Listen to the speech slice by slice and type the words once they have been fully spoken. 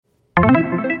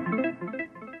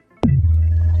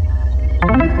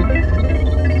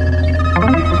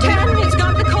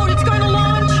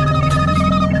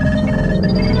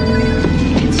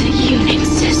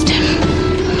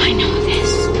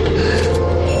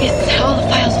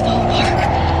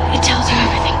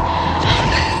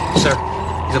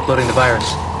uploading the virus.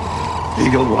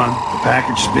 Eagle One, the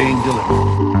package is being delivered.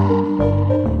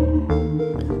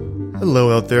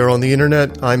 Hello out there on the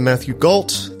internet. I'm Matthew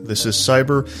Galt. This is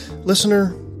Cyber.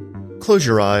 Listener, close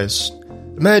your eyes.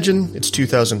 Imagine it's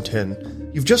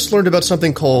 2010. You've just learned about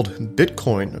something called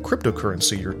Bitcoin, a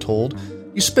cryptocurrency, you're told.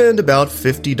 You spend about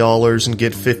 $50 and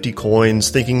get 50 coins,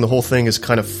 thinking the whole thing is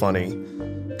kind of funny.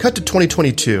 Cut to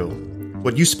 2022.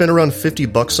 What you spent around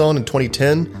 $50 on in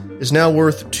 2010 is now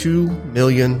worth $2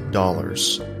 million.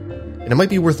 And it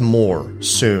might be worth more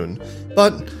soon.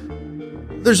 But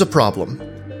there's a problem.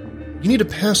 You need a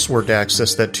password to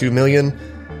access that $2 million.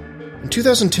 And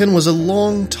 2010 was a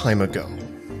long time ago.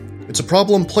 It's a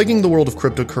problem plaguing the world of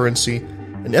cryptocurrency,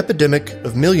 an epidemic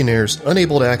of millionaires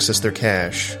unable to access their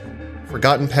cash,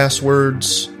 forgotten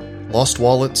passwords, lost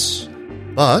wallets,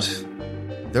 but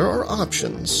there are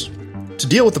options. To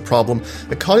deal with the problem,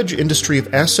 a cottage industry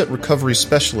of asset recovery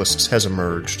specialists has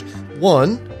emerged.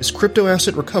 One is Crypto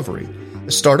Asset Recovery,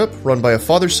 a startup run by a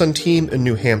father-son team in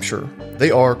New Hampshire. They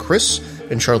are Chris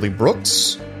and Charlie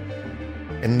Brooks,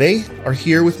 and they are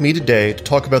here with me today to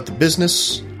talk about the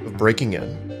business of breaking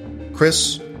in.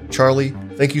 Chris, Charlie,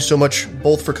 thank you so much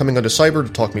both for coming onto Cyber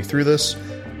to talk me through this.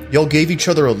 Y'all gave each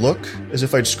other a look as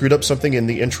if I'd screwed up something in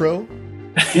the intro.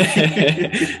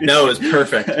 No, it was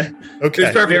perfect. Okay. It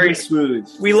was perfect. Very smooth.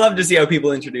 We love to see how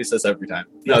people introduce us every time.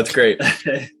 No, it's great.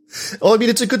 Well, I mean,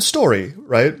 it's a good story,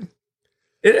 right?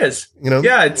 It is. You know?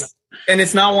 Yeah,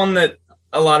 it's not one that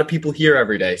a lot of people hear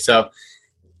every day. So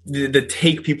the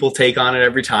take people take on it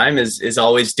every time is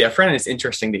always different, and it's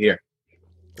interesting to hear.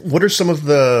 What are some of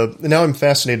the... Now I'm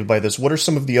fascinated by this. What are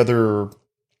some of the other...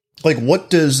 Like, what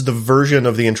does the version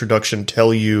of the introduction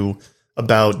tell you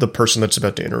about the person that's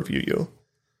about to interview you?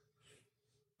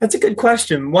 That's a good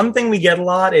question. One thing we get a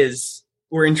lot is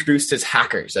we're introduced as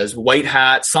hackers, as white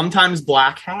hat, sometimes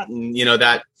black hat. And,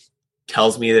 that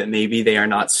tells me that maybe they are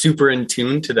not super in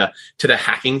tune to the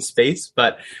hacking space.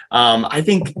 But I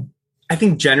think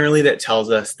generally that tells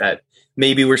us that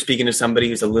maybe we're speaking to somebody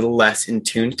who's a little less in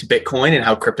tune to Bitcoin and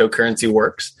how cryptocurrency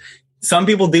works. Some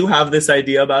people do have this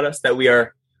idea about us that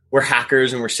we're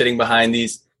hackers and we're sitting behind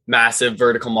these massive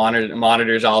vertical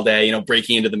monitors all day,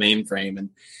 breaking into the mainframe. And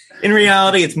in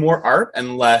reality, it's more art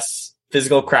and less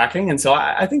physical cracking. And so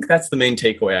I think that's the main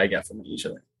takeaway I get from it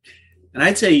usually. And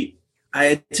I'd say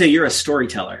you're a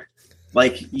storyteller.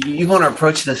 Like, you want to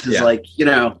approach this as you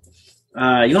want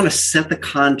to set the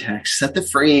context, set the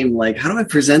frame. Like, how do I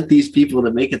present these people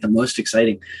to make it the most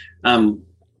exciting?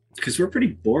 Because we're pretty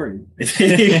boring, I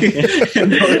think,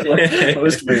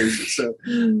 most ways. So,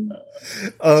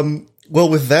 well,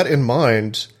 with that in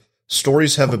mind,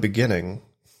 stories have a beginning.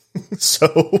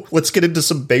 So let's get into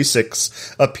some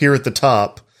basics up here at the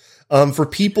top. For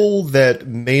people that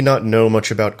may not know much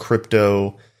about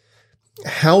crypto,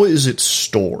 how is it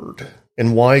stored,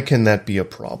 and why can that be a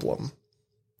problem?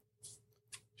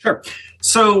 Sure.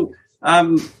 So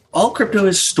all crypto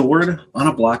is stored on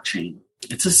a blockchain.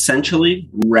 It's essentially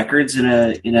records in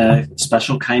a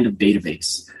special kind of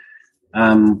database.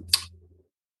 And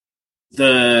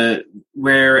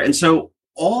so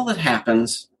all that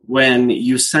happens when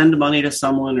you send money to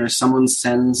someone or someone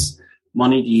sends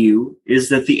money to you is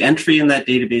that the entry in that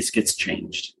database gets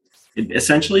changed. It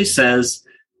essentially says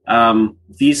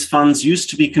these funds used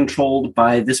to be controlled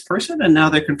by this person, and now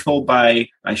they're controlled by,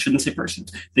 I shouldn't say person.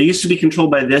 They used to be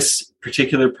controlled by this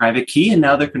particular private key, and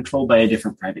now they're controlled by a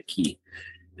different private key.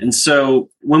 And so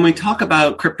when we talk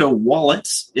about crypto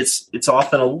wallets, it's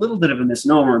often a little bit of a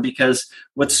misnomer, because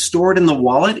what's stored in the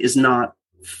wallet is not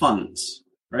funds,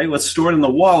 right? What's stored in the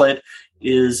wallet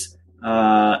is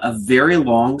a very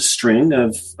long string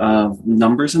of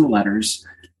numbers and letters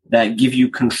that give you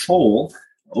control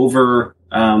over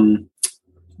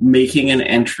making an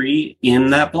entry in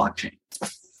that blockchain.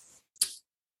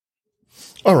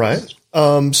 All right.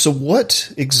 So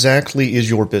what exactly is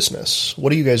your business?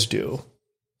 What do you guys do?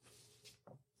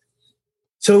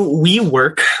 So we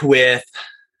work with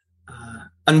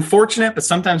unfortunate, but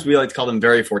sometimes we like to call them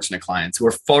very fortunate clients who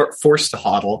are forced to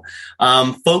hodl,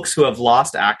 folks who have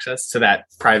lost access to that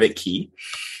private key.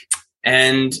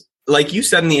 And like you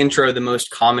said in the intro, the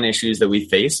most common issues that we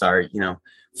face are,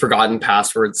 forgotten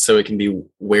passwords. So it can be,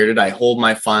 where did I hold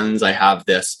my funds? I have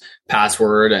this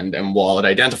password and wallet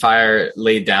identifier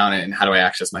laid down, and how do I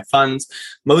access my funds?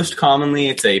 Most commonly,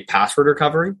 it's a password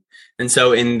recovery. And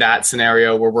so in that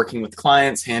scenario, we're working with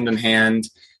clients hand in hand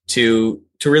to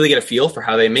really get a feel for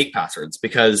how they make passwords,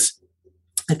 because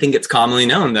I think it's commonly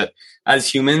known that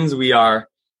as humans, we are,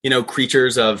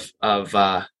 creatures of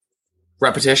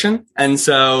repetition. And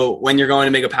so when you're going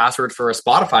to make a password for a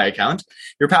Spotify account,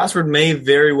 your password may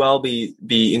very well be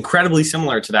incredibly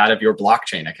similar to that of your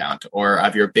blockchain account or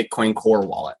of your Bitcoin Core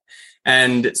wallet.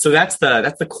 And so that's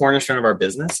the cornerstone of our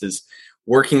business, is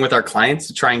working with our clients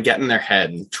to try and get in their head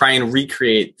and try and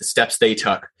recreate the steps they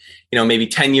took, maybe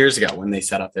 10 years ago when they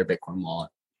set up their Bitcoin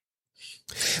wallet.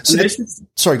 So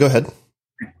sorry, go ahead.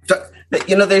 So,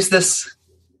 there's this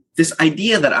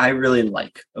idea that I really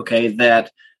like, okay,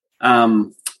 that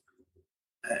and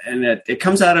it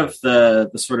comes out of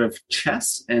the sort of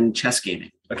chess and chess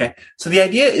gaming. Okay. So the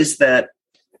idea is that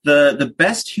the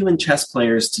best human chess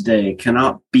players today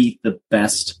cannot beat the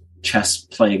best chess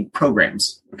playing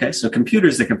programs. Okay. So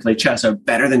computers that can play chess are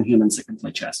better than humans that can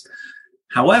play chess.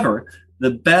 However,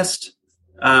 the best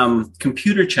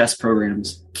computer chess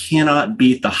programs cannot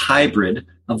beat the hybrid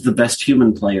of the best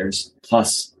human players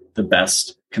plus the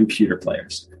best computer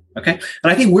players. Okay.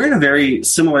 And I think we're in a very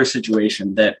similar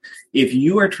situation, that if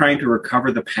you are trying to recover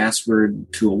the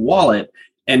password to a wallet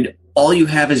and all you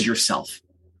have is yourself,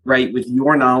 right, with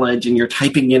your knowledge, and you're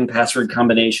typing in password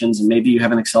combinations, and maybe you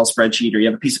have an Excel spreadsheet or you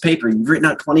have a piece of paper, you've written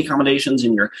out 20 combinations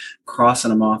and you're crossing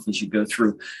them off as you go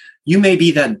through. You may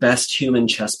be that best human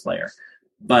chess player,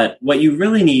 but what you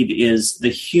really need is the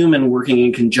human working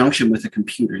in conjunction with a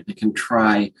computer that can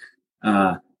try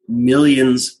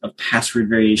millions of password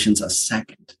variations a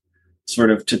second, sort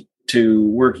of to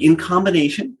work in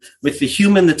combination with the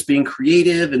human that's being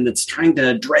creative and that's trying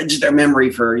to dredge their memory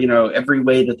for, every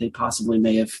way that they possibly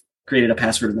may have created a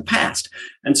password in the past.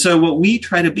 And so what we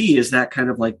try to be is that kind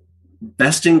of like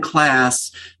best in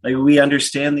class. Like, we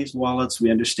understand these wallets, we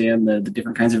understand the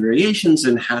different kinds of variations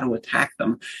and how to attack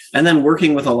them. And then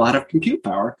working with a lot of compute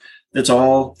power that's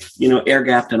all, air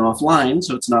gapped and offline,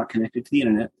 so it's not connected to the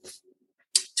internet,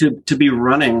 to be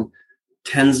running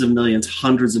tens of millions,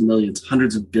 hundreds of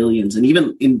billions, and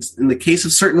even in the case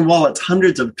of certain wallets,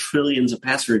 hundreds of trillions of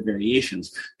password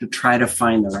variations to try to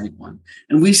find the right one.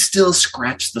 And we still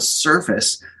scratch the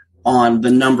surface on the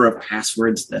number of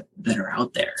passwords that are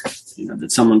out there,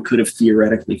 that someone could have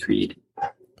theoretically created.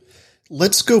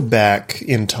 Let's go back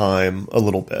in time a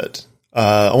little bit.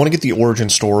 I want to get the origin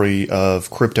story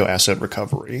of crypto asset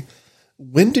recovery.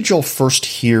 When did y'all first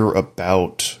hear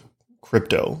about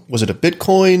crypto? Was it a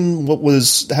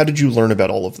Bitcoin? How did you learn about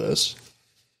all of this?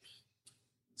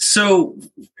 So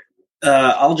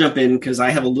I'll jump in because I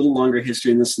have a little longer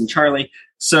history in this than Charlie.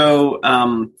 So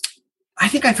I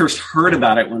think I first heard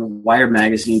about it when Wired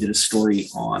Magazine did a story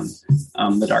on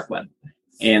the dark web.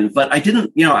 But I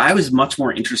didn't, I was much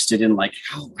more interested in like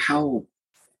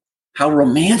how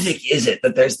romantic is it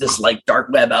that there's this like dark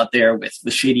web out there with the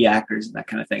shady actors and that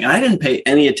kind of thing. And I didn't pay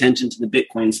any attention to the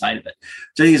Bitcoin side of it.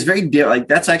 So I think it's very like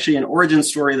that's actually an origin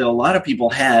story that a lot of people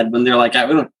had when they're like,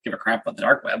 we don't give a crap about the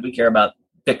dark web. We care about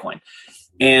Bitcoin.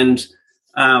 And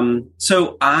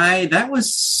so that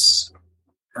was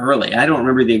early. I don't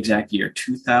remember the exact year,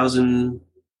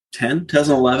 2010,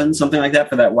 2011, something like that,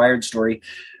 for that Wired story.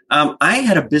 I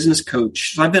had a business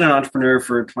coach. So I've been an entrepreneur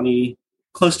for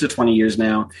close to 20 years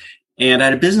now. And I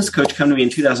had a business coach come to me in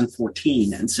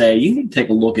 2014 and say, you need to take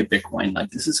a look at Bitcoin.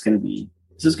 Like, this is going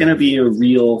to be a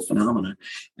real phenomenon.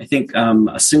 I think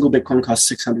a single Bitcoin cost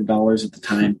 $600 at the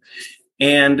time.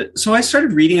 And so I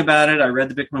started reading about it. I read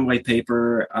the Bitcoin white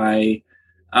paper. And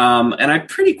I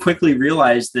pretty quickly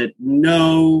realized that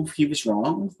no, he was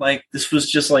wrong. Like, this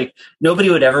was just like, nobody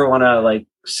would ever want to like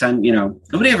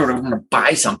nobody ever would want to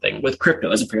buy something with crypto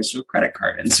as opposed to a credit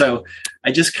card. And so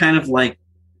I just kind of like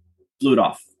blew it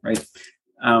off. Right.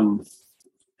 And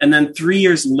then 3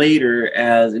 years later,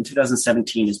 as in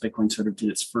 2017, as Bitcoin sort of did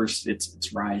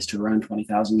its rise to around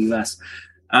 20,000 US,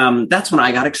 that's when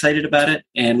I got excited about it.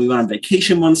 And we went on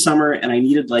vacation one summer, and I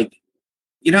needed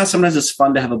sometimes it's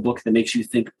fun to have a book that makes you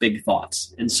think big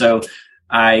thoughts. And so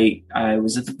I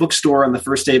was at the bookstore on the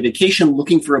first day of vacation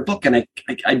looking for a book, and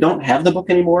I don't have the book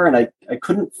anymore, and I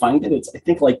couldn't find it. I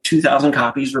think like 2,000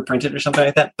 copies were printed or something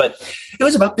like that. But it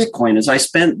was about Bitcoin. As I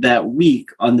spent that week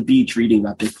on the beach reading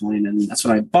about Bitcoin, and that's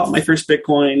when I bought my first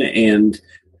Bitcoin, and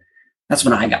that's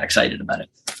when I got excited about it.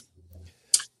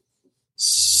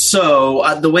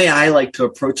 So the way I like to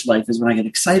approach life is when I get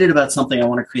excited about something, I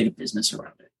want to create a business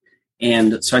around it.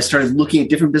 And so I started looking at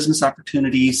different business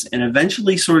opportunities, and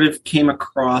eventually sort of came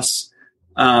across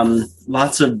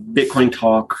lots of Bitcoin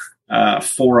Talk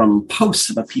forum posts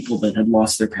about people that had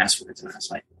lost their passwords. And I was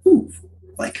like, ooh,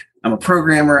 like, I'm a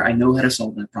programmer. I know how to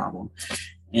solve that problem.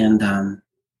 And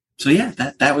so, yeah,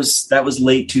 that was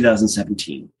late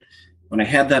 2017. When I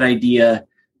had that idea,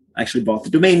 I actually bought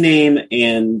the domain name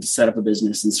and set up a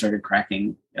business and started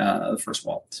cracking the first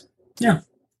wallets. Yeah.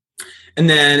 And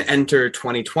then enter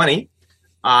 2020.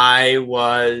 I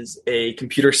was a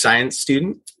computer science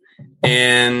student,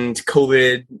 and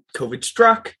COVID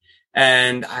struck,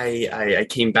 and I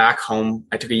came back home.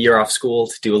 I took a year off school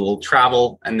to do a little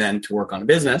travel and then to work on a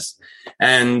business.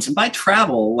 And by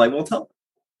travel, like, we'll tell.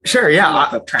 Sure, yeah.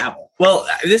 About travel. Well,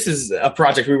 this is a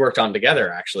project we worked on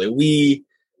together. Actually, we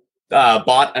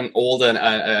bought an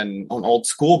old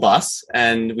school bus,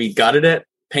 and we gutted it,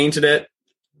 painted it,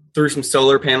 threw some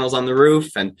solar panels on the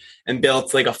roof, and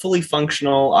built like a fully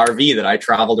functional RV that I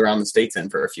traveled around the States in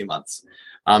for a few months.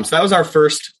 So that was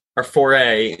our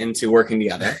foray into working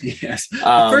together. Yes.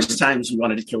 The first times we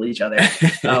wanted to kill each other.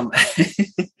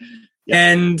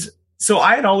 And so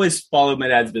I had always followed my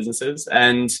dad's businesses,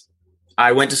 and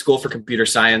I went to school for computer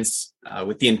science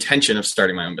with the intention of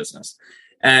starting my own business.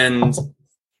 And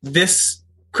this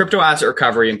crypto asset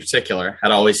recovery in particular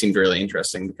had always seemed really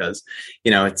interesting because,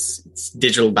 it's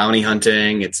digital bounty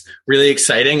hunting. It's really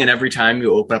exciting. And every time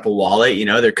you open up a wallet,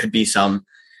 there could be some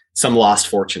lost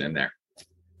fortune in there.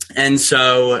 And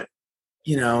so,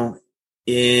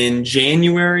 in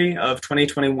January of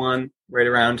 2021, right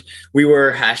around, we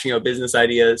were hashing out business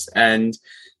ideas. And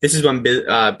this is when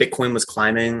Bitcoin was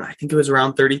climbing. I think it was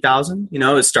around 30,000, it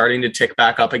was starting to tick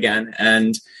back up again.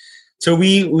 And so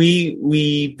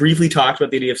we briefly talked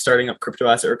about the idea of starting up crypto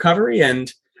asset recovery.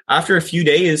 And after a few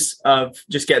days of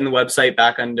just getting the website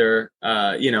back under,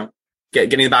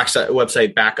 getting the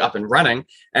website back up and running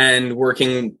and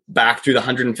working back through the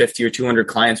 150 or 200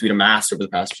 clients we'd amassed over the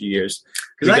past few years.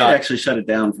 Because I actually shut it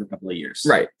down for a couple of years.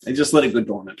 Right. I just let it go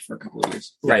dormant for a couple of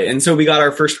years. Right. And so we got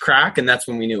our first crack, and that's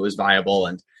when we knew it was viable.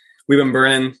 And we've been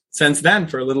burning since then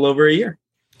for a little over a year.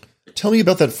 Tell me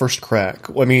about that first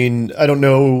crack. I mean, I don't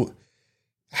know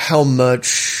how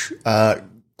much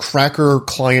cracker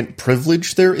client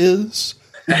privilege there is.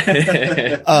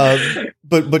 But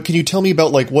can you tell me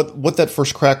about like what that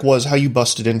first crack was, how you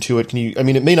busted into it?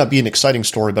 It may not be an exciting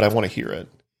story, but I want to hear it.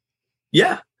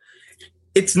 Yeah.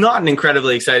 It's not an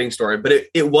incredibly exciting story, but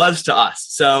it was to us.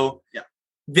 So yeah.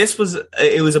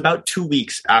 It was about 2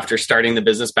 weeks after starting the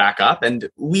business back up, and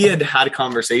we had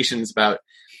conversations about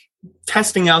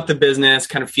testing out the business,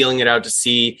 kind of feeling it out to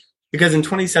see. Because in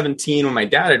 2017, when my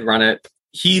dad had run it,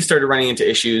 he started running into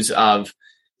issues of,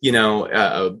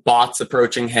 bots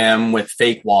approaching him with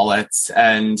fake wallets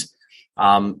and,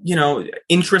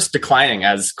 interest declining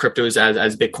as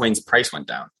Bitcoin's price went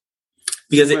down,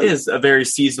 because it is a very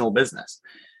seasonal business.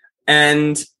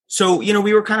 And so,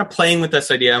 we were kind of playing with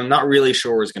this idea. I'm not really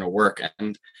sure it was going to work.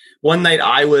 And one night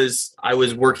I was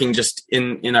working just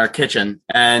in our kitchen,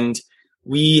 and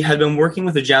we had been working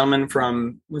with a gentleman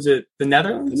from, was it the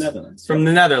Netherlands? The Netherlands. From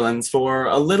the Netherlands for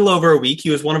a little over a week. He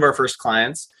was one of our first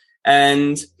clients.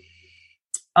 And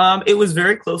it was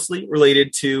very closely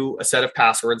related to a set of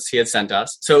passwords he had sent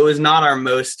us. So it was not our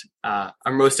most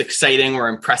exciting or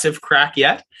impressive crack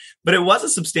yet, but it was a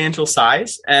substantial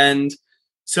size. And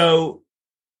so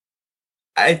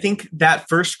I think that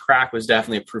first crack was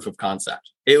definitely a proof of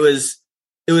concept. It was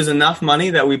enough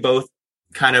money that we both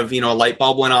kind of, a light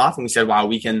bulb went off, and we said, wow,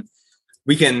 we can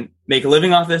make a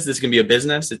living off this. This can be a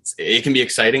business. It can be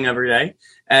exciting every day.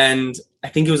 And I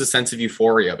think it was a sense of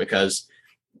euphoria because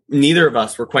neither of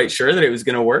us were quite sure that it was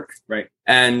going to work. Right.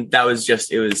 And that was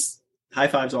it was high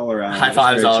fives all around. High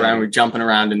fives all around. We're jumping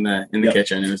around in the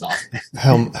kitchen. It was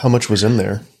awesome. How much was in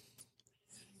there?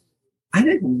 I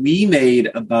think we made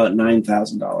about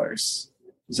 $9,000.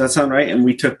 Does that sound right? And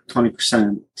we took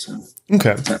 20%. So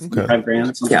okay.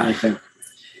 $5,000, something like that.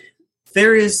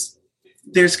 There's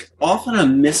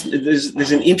often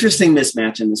there's an interesting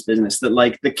mismatch in this business that,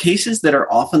 like, the cases that are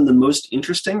often the most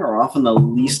interesting are often the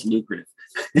least lucrative.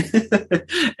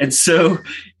 And so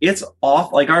it's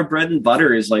off, like, our bread and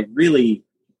butter is like really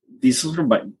these sort of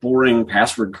like boring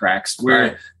password cracks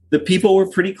where the people were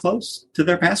pretty close to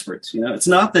their passwords. It's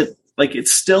not that, like, it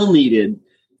still needed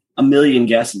a million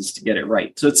guesses to get it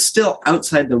right. So it's still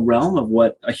outside the realm of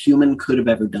what a human could have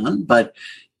ever done, but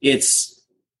it's,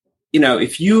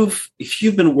 if you've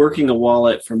been working a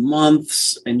wallet for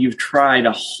months and you've tried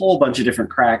a whole bunch of different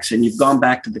cracks and you've gone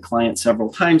back to the client several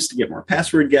times to get more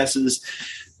password guesses,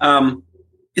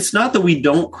 it's not that we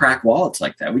don't crack wallets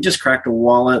like that. We just cracked a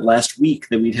wallet last week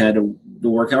that we'd had to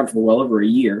work out for well over a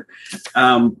year.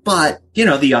 But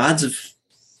the odds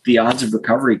of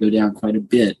recovery go down quite a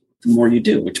bit the more you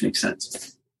do, which makes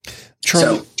sense.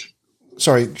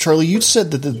 Charlie, you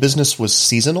said that the business was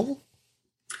seasonal?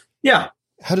 Yeah.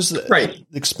 How does that,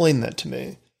 explain that to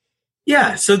me?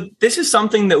 Yeah. So this is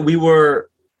something that we were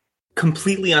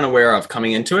completely unaware of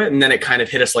coming into it. And then it kind of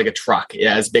hit us like a truck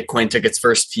as Bitcoin took its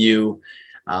first few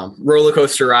roller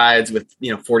coaster rides with,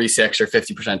 46 or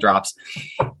 50% drops.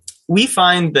 We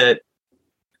find that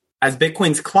as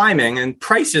Bitcoin's climbing, and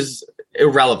price is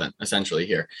irrelevant essentially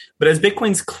here, but as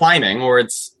Bitcoin's climbing, or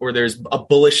there's a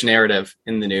bullish narrative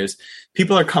in the news,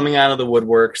 people are coming out of the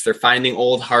woodworks. They're finding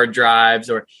old hard drives,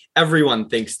 or everyone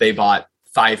thinks they bought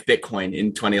 5 Bitcoin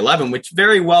in 2011, which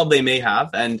very well they may have.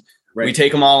 And we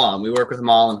take them all on. We work with them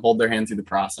all and hold their hand through the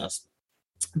process.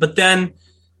 But then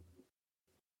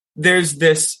there's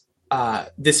this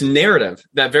narrative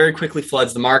that very quickly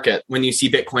floods the market when you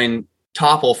see Bitcoin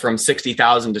topple from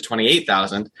 60,000 to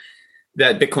 28,000,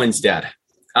 that Bitcoin's dead,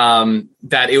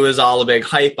 that it was all a big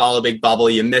hype, all a big bubble.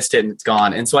 You missed it and it's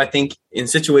gone. And so I think in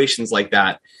situations like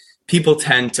that, people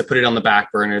tend to put it on the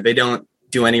back burner. They don't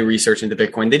do any research into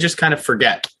Bitcoin. They just kind of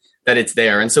forget that it's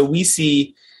there. And so we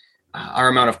see our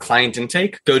amount of client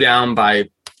intake go down by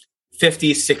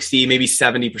 50, 60, maybe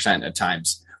 70% at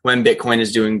times when Bitcoin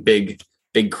is doing big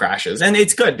crashes. And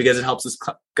it's good because it helps us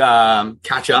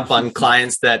catch up on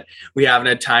clients that we haven't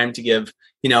had time to give,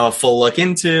 a full look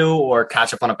into, or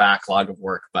catch up on a backlog of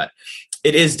work. But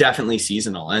it is definitely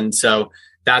seasonal. And so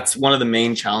that's one of the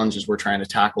main challenges we're trying to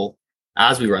tackle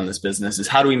as we run this business, is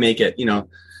how do we make it, how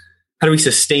do we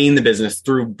sustain the business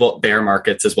through bear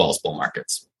markets as well as bull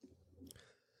markets?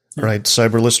 All right,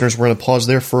 Cyber listeners, we're going to pause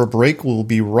there for a break. We'll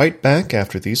be right back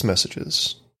after these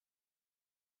messages.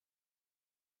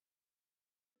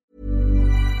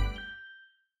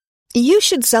 You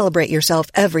should celebrate yourself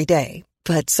every day,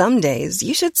 but some days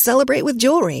you should celebrate with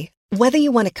jewelry. Whether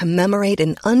you want to commemorate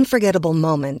an unforgettable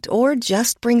moment or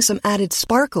just bring some added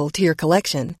sparkle to your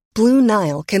collection, Blue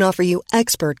Nile can offer you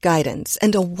expert guidance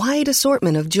and a wide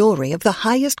assortment of jewelry of the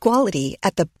highest quality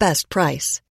at the best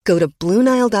price. Go to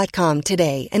BlueNile.com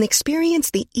today and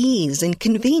experience the ease and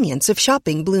convenience of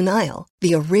shopping Blue Nile,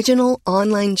 the original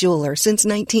online jeweler since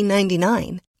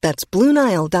 1999. That's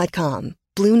BlueNile.com.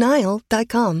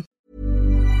 BlueNile.com.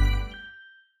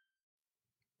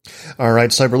 All right,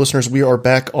 Cyber listeners, we are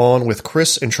back on with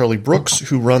Chris and Charlie Brooks,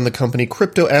 who run the company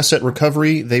Crypto Asset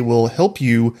Recovery. They will help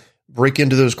you break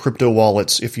into those crypto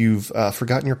wallets if you've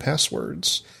forgotten your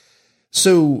passwords.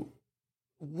 So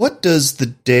what does the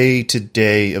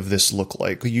day-to-day of this look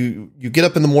like? You get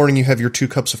up in the morning, you have your 2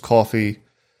 cups of coffee.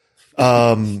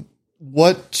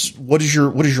 What is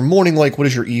your morning like? What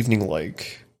is your evening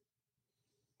like?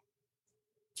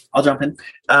 I'll jump in.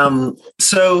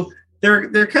 So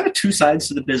there are kind of 2 sides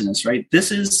to the business, right?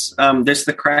 This is there's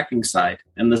the cracking side,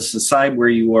 and this is the side where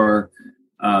you are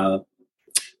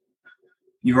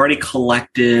you've already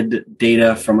collected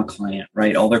data from a client,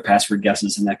 right? All their password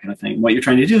guesses and that kind of thing. What you're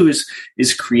trying to do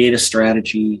is create a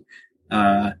strategy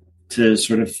to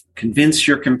sort of convince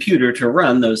your computer to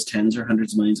run those tens or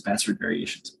hundreds of millions of password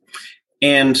variations.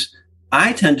 And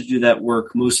I tend to do that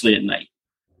work mostly at night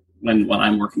when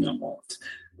I'm working on wallets.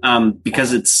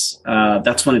 Because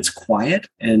that's when it's quiet,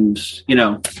 and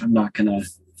I'm not gonna.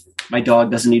 My dog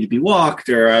doesn't need to be walked,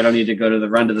 or I don't need to go to the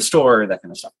run to the store, or that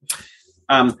kind of stuff.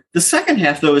 The second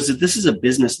half, though, is that this is a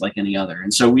business like any other,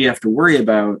 and so we have to worry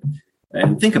about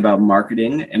and think about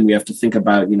marketing, and we have to think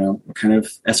about what kind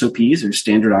of SOPs or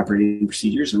standard operating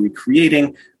procedures are we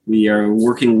creating. We are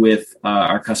working with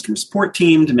our customer support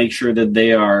team to make sure that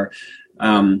they are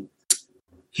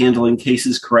handling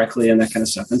cases correctly and that kind of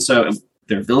stuff, and so.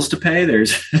 There are bills to pay,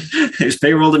 there's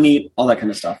payroll to meet, all that kind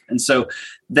of stuff. And so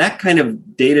that kind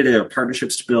of day-to-day or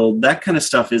partnerships to build, that kind of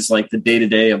stuff is like the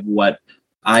day-to-day of what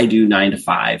I do 9 to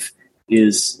 5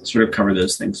 is sort of cover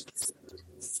those things.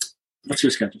 What's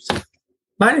your schedule?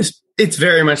 It's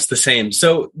very much the same.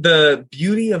 So the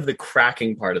beauty of the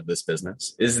cracking part of this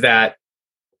business is that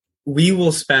we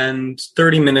will spend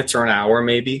 30 minutes or an hour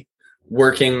maybe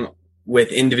working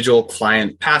with individual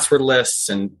client password lists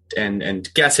and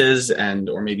guesses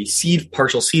or maybe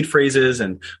partial seed phrases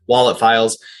and wallet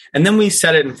files. And then we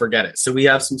set it and forget it. So we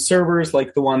have some servers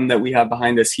like the one that we have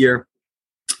behind us here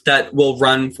that will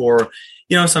run for,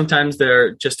 sometimes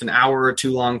they're just an hour or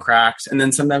 2 long cracks. And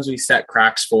then sometimes we set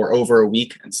cracks for over a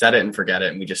week and set it and forget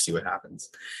it. And we just see what happens.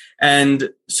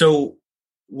 And so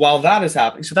while that is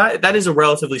happening, so that is a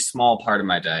relatively small part of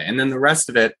my day. And then the rest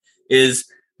of it is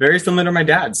very similar to my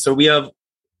dad's. So we have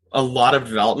a lot of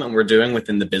development we're doing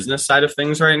within the business side of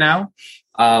things right now.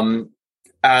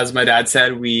 As my dad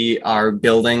said, we are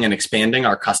building and expanding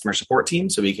our customer support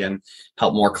team so we can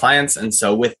help more clients. And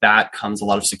so with that comes a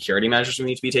lot of security measures we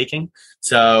need to be taking.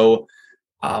 So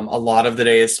a lot of the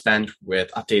day is spent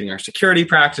with updating our security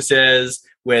practices,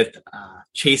 with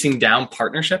chasing down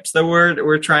partnerships that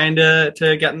we're trying to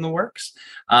get in the works.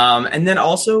 And then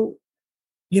also,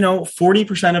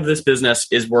 40% of this business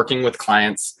is working with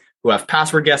clients who have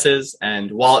password guesses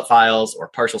and wallet files or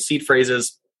partial seed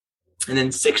phrases. And then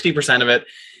 60% of it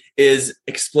is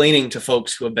explaining to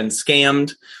folks who have been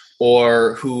scammed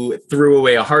or who threw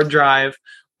away a hard drive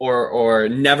or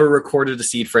never recorded a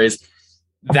seed phrase,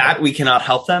 that we cannot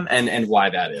help them and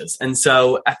why that is. And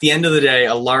so at the end of the day,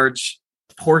 a large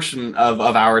portion of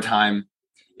our time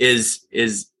is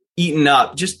eaten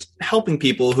up just helping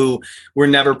people who were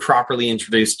never properly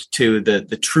introduced to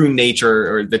the true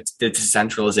nature or the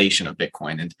decentralization of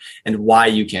Bitcoin and why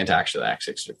you can't actually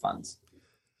access your funds.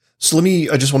 So let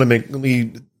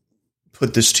me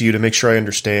put this to you to make sure I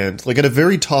understand. Like at a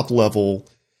very top level,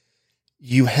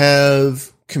 you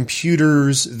have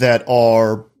computers that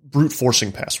are brute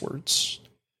forcing passwords,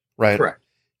 right? Correct.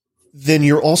 Then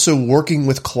you're also working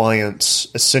with clients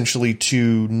essentially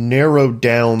to narrow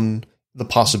down the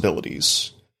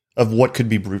possibilities of what could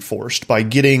be brute forced by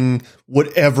getting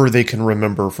whatever they can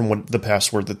remember from the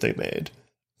password that they made.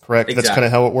 Correct? Exactly. That's kind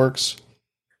of how it works.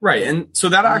 Right. And so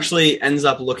that actually ends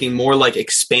up looking more like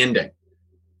expanding.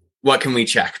 What can we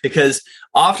check? Because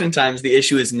oftentimes the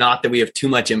issue is not that we have too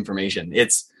much information.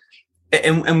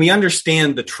 And we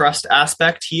understand the trust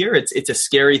aspect here. It's a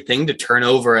scary thing to turn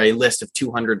over a list of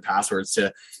 200 passwords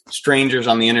to strangers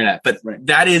on the internet. But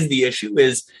that is the issue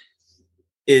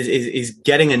is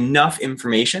getting enough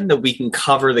information that we can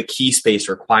cover the key space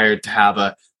required to have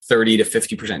a 30 to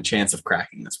 50% chance of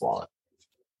cracking this wallet.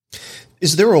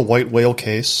 Is there a white whale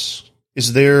case?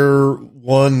 Is there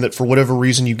one that for whatever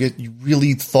reason you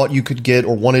really thought you could get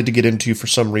or wanted to get into for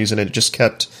some reason and it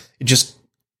just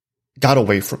got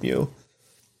away from you?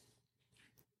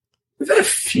 We've had a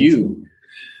few.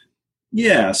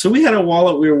 Yeah, so we had a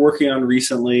wallet we were working on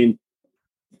recently.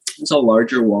 It's a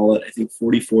larger wallet, I think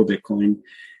 44 Bitcoin.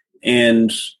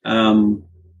 And,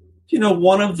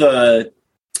 one of the...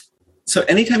 So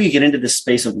anytime you get into this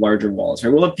space of larger wallets,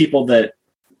 right, we'll have people that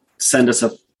send us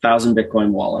 1,000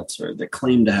 Bitcoin wallets or that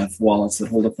claim to have wallets that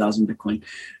hold 1,000 Bitcoin.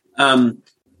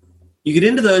 You get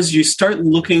into those, you start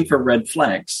looking for red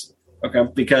flags, okay?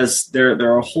 Because there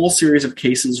are a whole series of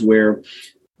cases where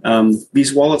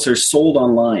these wallets are sold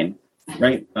online,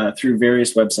 right? Through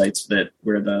various websites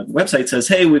where the website says,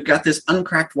 hey, we've got this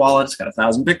uncracked wallet. It's got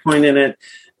 1,000 Bitcoin in it.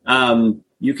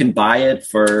 You can buy it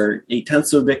for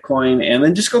 0.8 of Bitcoin and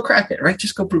then just go crack it, right?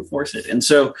 Just go brute force it. And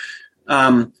so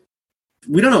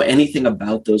we don't know anything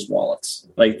about those wallets.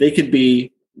 Like they could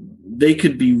be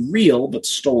real, but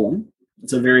stolen.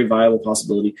 It's a very viable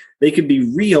possibility. They could be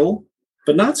real,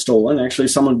 but not stolen. Actually,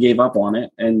 someone gave up on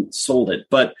it and sold it.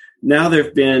 But now there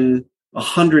have been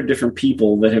 100 different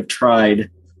people that have tried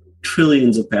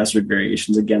trillions of password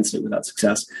variations against it without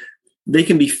success. They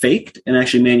can be faked and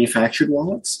actually manufactured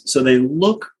wallets. So they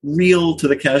look real to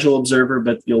the casual observer,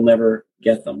 but you'll never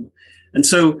get them. And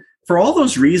so for all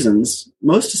those reasons,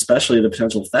 most especially the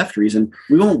potential theft reason,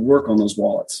 we won't work on those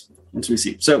wallets once we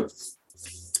see. So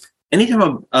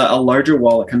anytime a larger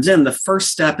wallet comes in, the first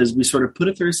step is we sort of put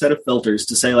it through a set of filters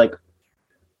to say, like,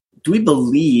 do we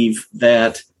believe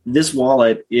that this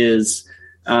wallet is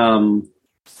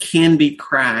can be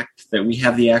cracked, that we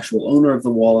have the actual owner of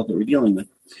the wallet that we're dealing with?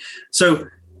 So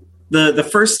the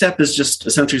first step is just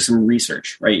essentially some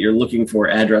research, right? You're looking for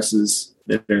addresses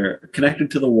that are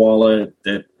connected to the wallet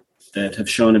that have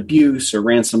shown abuse or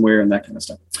ransomware and that kind of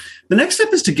stuff. The next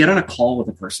step is to get on a call with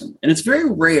a person. And it's very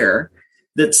rare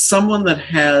that someone that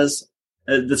has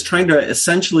that's trying to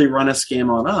essentially run a scam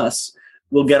on us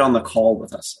will get on the call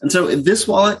with us. And so this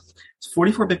wallet, it's a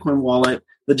 44 Bitcoin wallet.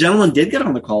 The gentleman did get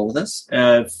on the call with us,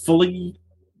 fully,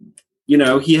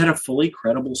 he had a fully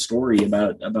credible story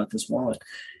about this wallet.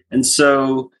 And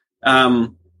so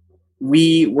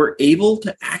we were able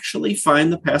to actually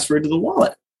find the password to the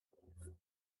wallet.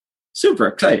 Super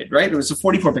excited, right? It was a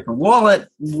 44 Bitcoin wallet.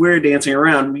 We're dancing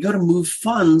around. We go to move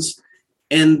funds,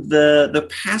 and the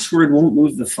password won't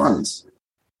move the funds,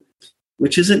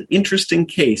 which is an interesting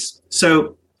case.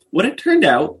 So what it turned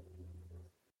out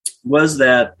was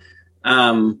that,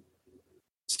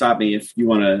 stop me if you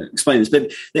want to explain this,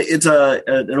 but it's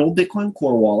an old Bitcoin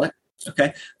Core wallet.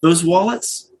 Okay, those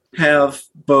wallets have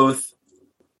both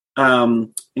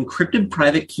encrypted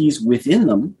private keys within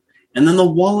them, and then the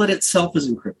wallet itself is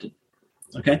encrypted.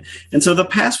 Okay, and so the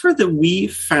password that we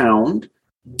found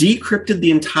decrypted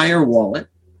the entire wallet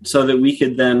so that we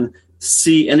could then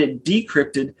see, and it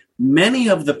decrypted many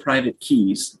of the private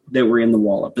keys that were in the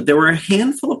wallet. But there were a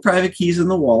handful of private keys in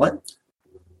the wallet,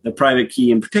 the private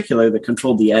key in particular that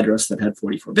controlled the address that had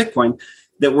 44 Bitcoin,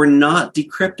 that were not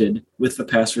decrypted with the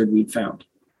password we'd found.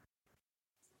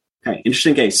 Okay,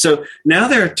 interesting case. So now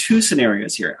there are two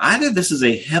scenarios here. Either this is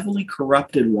a heavily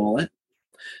corrupted wallet,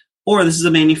 or this is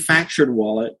a manufactured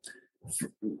wallet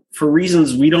for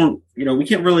reasons we don't, we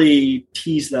can't really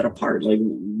tease that apart. Like,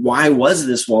 why was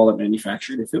this wallet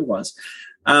manufactured if it was?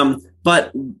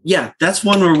 But yeah, that's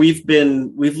one where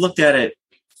we've looked at it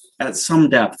at some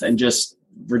depth and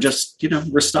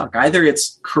we're stuck. Either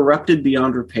it's corrupted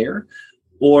beyond repair,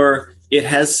 or it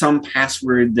has some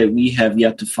password that we have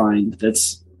yet to find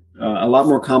that's a lot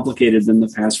more complicated than the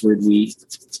password we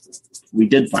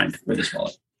did find for this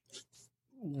wallet.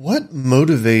 What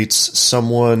motivates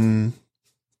someone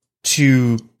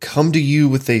to come to you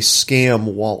with a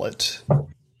scam wallet?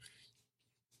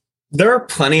 There are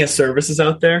plenty of services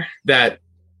out there that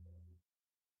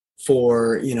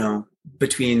for,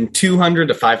 between $200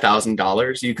 to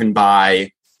 $5,000, you can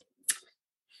buy,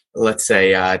 let's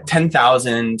say,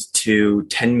 $10,000 to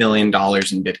 $10 million in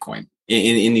Bitcoin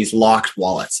in these locked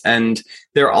wallets. And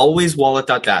they're always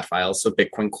wallet.dat files, so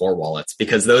Bitcoin Core wallets,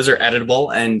 because those are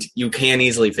editable and you can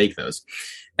easily fake those.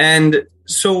 And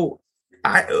so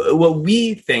what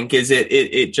we think is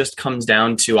it just comes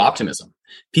down to optimism.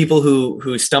 People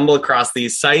who stumble across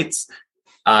these sites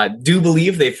do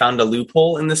believe they found a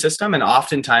loophole in the system. And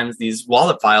oftentimes these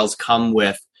wallet files come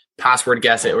with password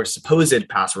guesses or supposed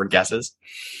password guesses.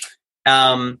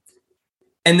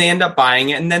 And they end up buying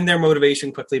it. And then their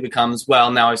motivation quickly becomes, well,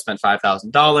 now I've spent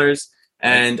 $5,000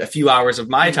 and a few hours of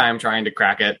my time trying to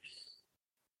crack it.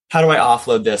 How do I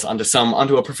offload this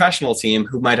onto a professional team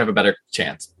who might have a better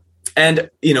chance? And,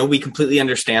 we completely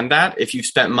understand that. If you've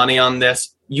spent money on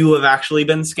this, you have actually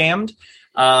been scammed.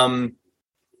 And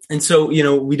so,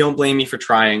 we don't blame you for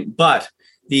trying. But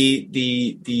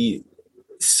the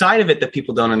side of it that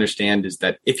people don't understand is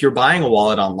that if you're buying a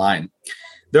wallet online,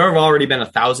 there have already been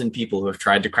 1,000 people who have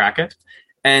tried to crack it.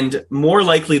 And more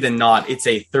likely than not, it's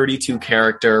a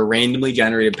 32-character randomly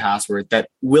generated password that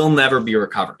will never be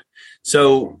recovered.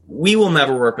 So we will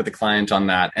never work with the client on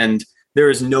that. And there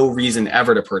is no reason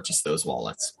ever to purchase those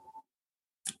wallets.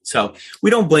 So we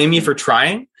don't blame you for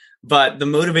trying, but the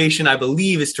motivation, I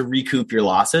believe, is to recoup your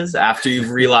losses after you've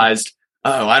realized,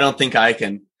 I don't think I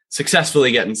can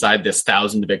successfully get inside this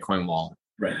 1,000 Bitcoin wallet.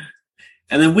 Right.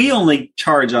 And then we only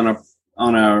charge on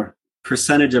a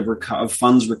percentage of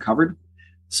funds recovered.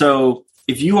 So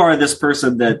if you are this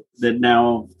person that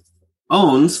now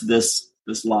owns this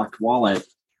locked wallet,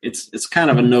 it's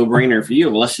kind of a no-brainer for you.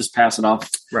 Well, let's just pass it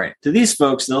off to these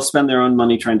folks. They'll spend their own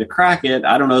money trying to crack it.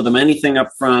 I don't owe them anything up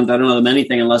front. I don't owe them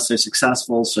anything unless they're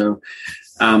successful. So,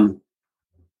 I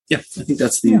think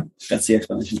that's the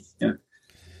explanation. Yeah.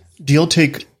 Do you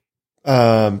take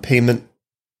payment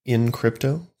in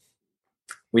crypto?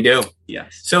 We do.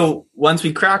 Yes. So once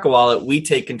we crack a wallet, we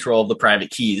take control of the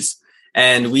private keys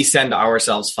and we send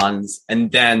ourselves funds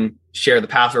and then share the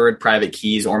password, private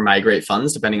keys, or migrate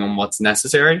funds, depending on what's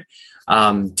necessary,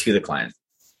 to the client.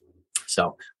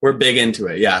 So we're big into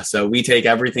it. Yeah. So we take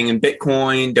everything in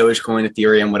Bitcoin, Dogecoin,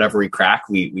 Ethereum, whatever we crack,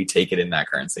 we take it in that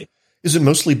currency. Is it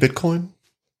mostly Bitcoin?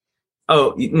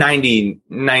 Oh, 96,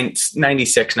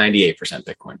 98%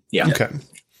 Bitcoin. Yeah. Okay.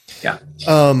 Yeah.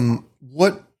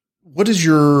 What is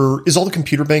all the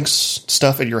computer banks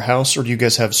stuff at your house, or do you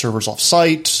guys have servers off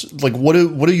site? Like what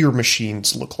do your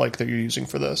machines look like that you're using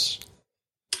for this?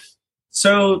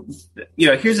 So,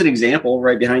 here's an example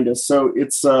right behind us. So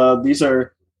it's, these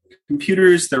are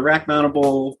computers, they're rack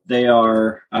mountable.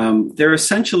 They're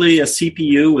essentially a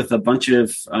CPU with a bunch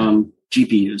of,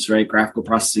 GPUs, right? Graphical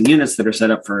processing units that are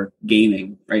set up for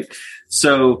gaming, right?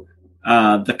 So,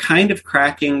 the kind of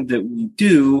cracking that we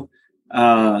do,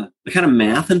 the kind of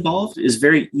math involved is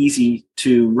very easy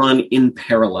to run in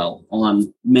parallel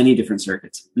on many different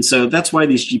circuits. And so that's why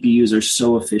these GPUs are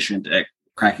so efficient at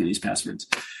cracking these passwords.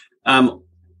 All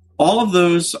of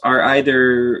those are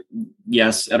either,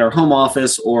 at our home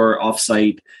office or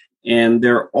offsite, and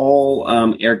they're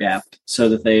all air-gapped so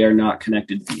that they are not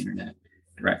connected to the internet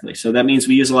directly. So that means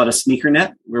we use a lot of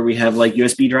SneakerNet, where we have like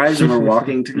USB drives and we're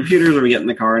walking to computers, or we get in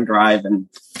the car and drive and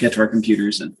get to our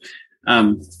computers, and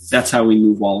that's how we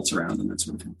move wallets around and that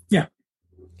sort of thing. Yeah.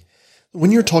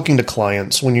 When you're talking to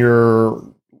clients, when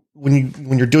you're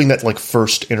doing that like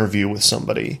first interview with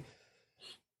somebody,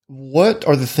 what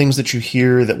are the things that you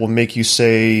hear that will make you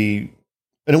say,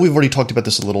 I know we've already talked about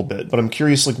this a little bit, but I'm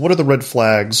curious, like, what are the red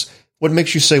flags? What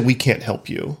makes you say we can't help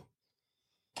you?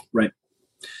 Right.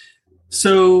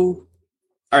 So,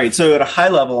 all right. So at a high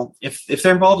level, if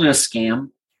they're involved in a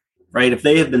scam, right, if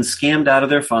they have been scammed out of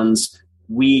their funds,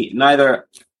 neither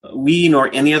we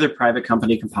nor any other private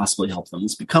company can possibly help them.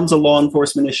 This becomes a law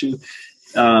enforcement issue,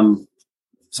 something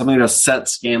to set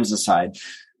scams aside.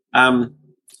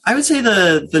 I would say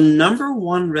the number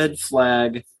one red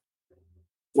flag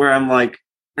where I'm like,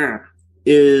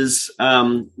 is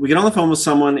we get on the phone with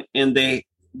someone and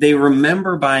they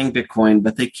remember buying Bitcoin,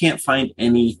 but they can't find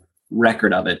any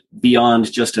record of it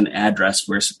beyond just an address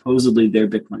where supposedly their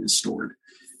Bitcoin is stored.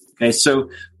 Okay, so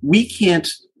we can't,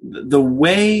 the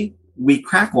way we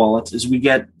crack wallets is we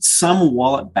get some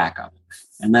wallet backup.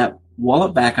 And that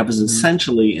wallet backup is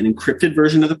essentially an encrypted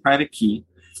version of the private key.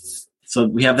 So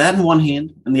we have that in one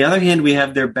hand. On the other hand, we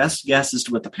have their best guess as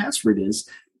to what the password is.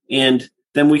 And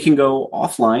then we can go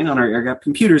offline on our air-gapped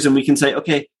computers and we can say,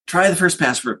 okay, try the first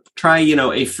password. Try,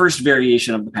 a first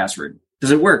variation of the password.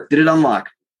 Does it work? Did it unlock?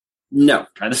 No.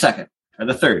 Try the second. Try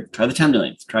the third. Try the 10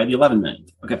 millionth. Try the 11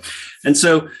 millionth. Okay. And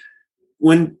so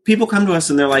when people come to us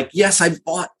and they're like, yes, I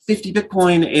bought 50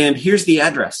 Bitcoin and here's the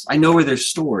address. I know where they're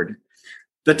stored.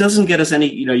 That doesn't get us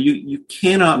any, you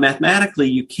cannot mathematically,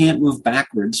 you can't move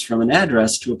backwards from an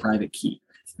address to a private key.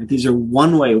 Right? These are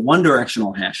one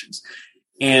directional hashes.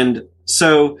 And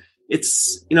so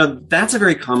it's, that's a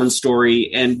very common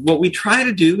story. And what we try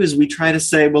to do is we try to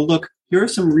say, well, look, here are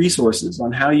some resources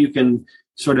on how you can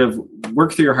sort of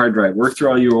work through your hard drive, work through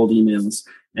all your old emails,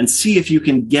 and see if you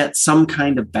can get some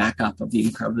kind of backup of the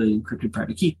encrypted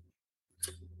private key.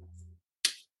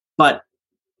 But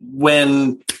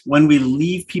when we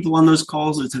leave people on those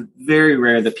calls, it's very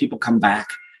rare that people come back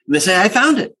and they say, I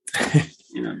found it.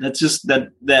 That's just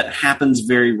that happens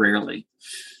very rarely.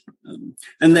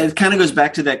 And that kind of goes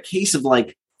back to that case of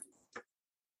like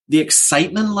the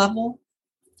excitement level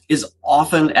is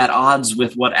often at odds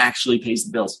with what actually pays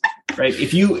the bills, right?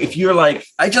 If you're like,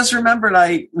 I just remembered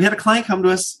we had a client come to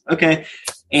us, okay,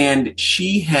 and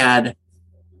she had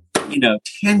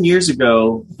 10 years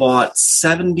ago, bought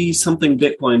 70 something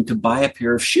Bitcoin to buy a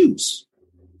pair of shoes.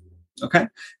 Okay.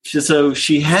 So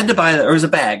she had to buy, or it was a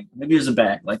bag. Maybe it was a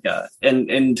bag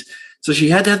and so she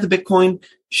had to have the Bitcoin.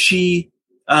 She,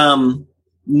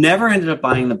 never ended up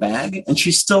buying the bag and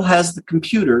she still has the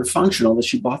computer functional that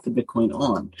she bought the Bitcoin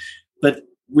on, but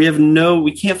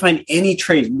we can't find any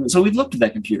trace. So we've looked at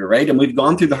that computer, right? And we've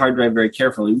gone through the hard drive very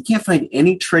carefully. We can't find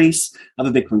any trace of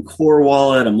a Bitcoin Core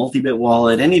wallet, a multi-bit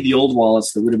wallet, any of the old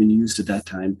wallets that would have been used at that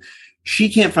time. She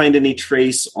can't find any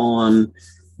trace on,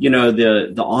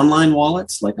 the online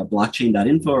wallets like a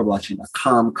blockchain.info or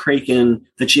blockchain.com, Kraken,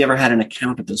 that she ever had an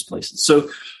account at those places. So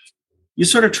you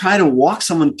sort of try to walk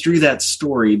someone through that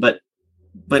story, but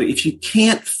if you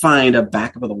can't find a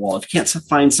backup of the wallet, if you can't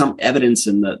find some evidence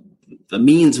in the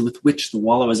means with which the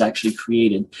wallet was actually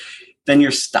created, then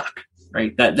you're stuck,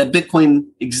 right? That Bitcoin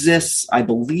exists. I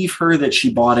believe her that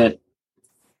she bought it,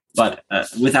 but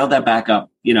without that backup,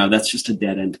 that's just a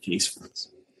dead end case for us.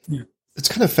 Yeah. It's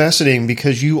kind of fascinating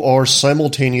because you are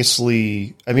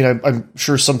simultaneously, I'm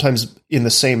sure sometimes in the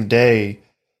same day,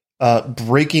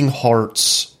 breaking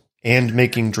hearts and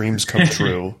making dreams come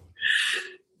true.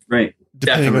 Right.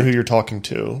 Depending on who you're talking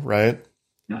to, right?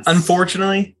 Yes.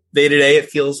 Unfortunately, day to day, it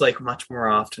feels like much more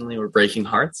oftenly we're breaking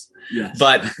hearts. Yes.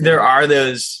 But there are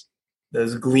those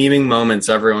gleaming moments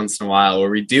every once in a while where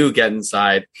we do get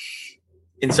inside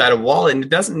a wallet, and it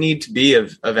doesn't need to be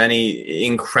of any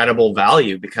incredible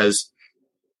value because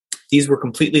these were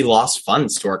completely lost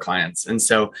funds to our clients. And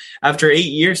so after 8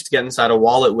 years to get inside a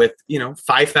wallet with,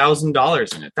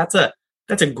 $5,000 in it,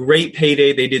 that's a great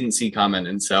payday they didn't see coming.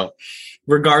 And so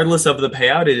regardless of the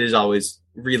payout, it is always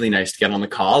really nice to get on the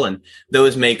call, and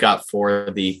those make up for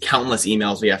the countless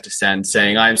emails we have to send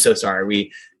saying, I'm so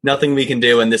sorry, nothing we can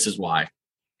do, and this is why.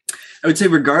 I would say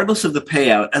regardless of the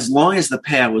payout, as long as the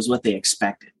payout was what they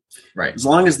expected. Right. As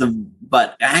long as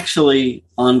but actually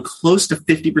on close to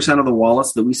 50% of the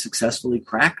wallets that we successfully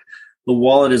crack, the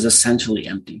wallet is essentially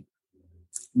empty.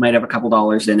 It might have a couple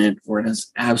dollars in it, or it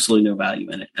has absolutely no value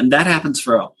in it. And that happens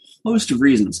for a host of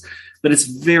reasons, but it's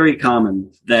very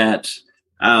common that,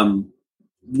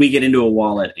 we get into a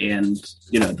wallet and,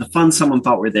 the funds someone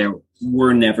thought were there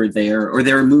were never there, or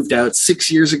they were moved out 6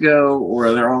 years ago,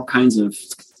 or there are all kinds of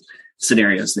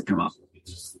scenarios that come up.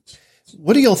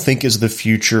 What do y'all think is the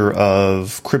future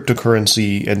of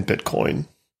cryptocurrency and Bitcoin?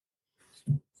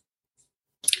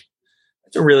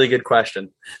 That's a really good question.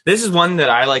 This is one that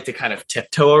I like to kind of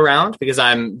tiptoe around because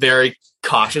I'm very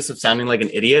cautious of sounding like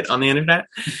an idiot on the internet.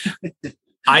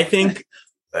 I think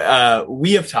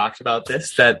we have talked about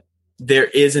this, that there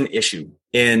is an issue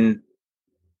in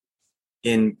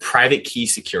private key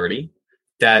security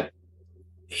that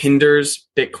hinders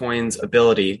Bitcoin's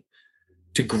ability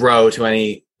to grow to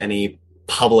any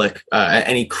public,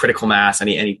 any critical mass,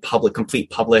 any complete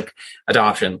public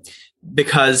adoption.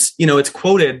 Because, it's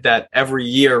quoted that every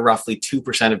year, roughly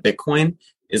 2% of Bitcoin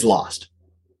is lost.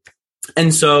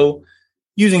 And so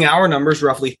using our numbers,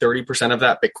 roughly 30% of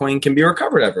that Bitcoin can be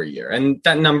recovered every year. And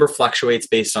that number fluctuates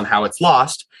based on how it's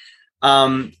lost.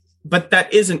 But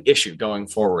that is an issue going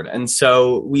forward. And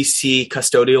so we see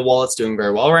custodial wallets doing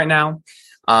very well right now.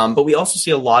 But we also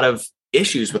see a lot of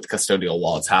issues with custodial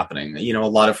wallets happening. A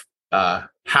lot of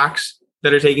hacks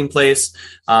that are taking place,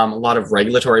 a lot of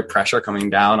regulatory pressure coming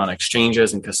down on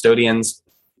exchanges and custodians.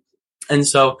 And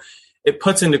so it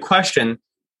puts into question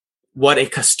what a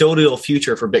custodial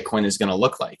future for Bitcoin is going to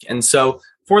look like. And so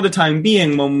for the time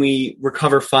being, when we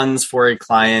recover funds for a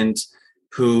client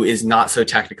who is not so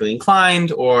technically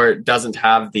inclined or doesn't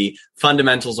have the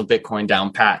fundamentals of Bitcoin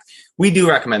down pat, we do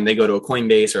recommend they go to a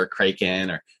Coinbase or a Kraken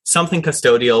or something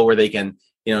custodial where they can,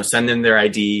 send in their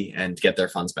ID and get their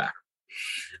funds back.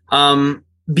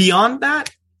 Beyond that,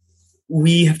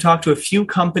 we have talked to a few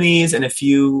companies and a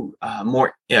few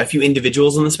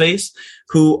individuals in the space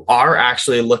who are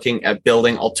actually looking at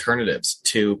building alternatives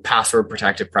to password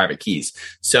protected private keys.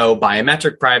 So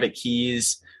biometric private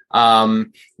keys,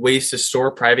 ways to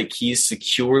store private keys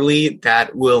securely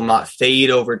that will not fade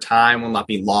over time, will not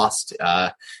be lost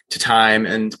to time,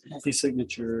 and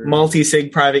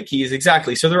multi-sig private keys.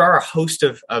 Exactly. So there are a host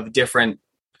of different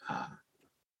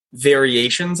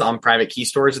variations on private key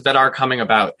storage that are coming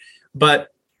about. But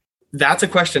that's a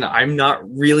question I'm not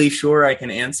really sure I can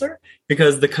answer,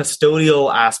 because the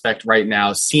custodial aspect right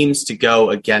now seems to go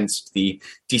against the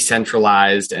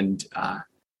decentralized and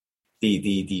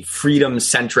the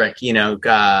freedom-centric,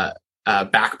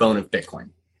 backbone of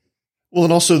Bitcoin. Well,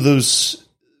 and also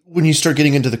when you start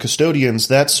getting into the custodians,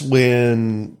 that's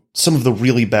when some of the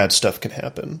really bad stuff can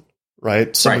happen,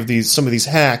 right? Some of these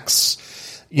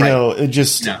hacks,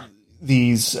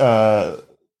 these.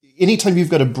 Anytime you've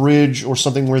got a bridge or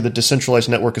something where the decentralized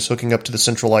network is hooking up to the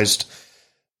centralized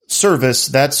service,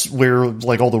 that's where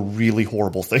all the really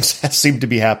horrible things seem to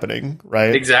be happening,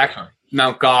 right? Exactly.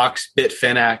 Mt. Gox,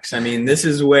 Bitfinex. I mean, this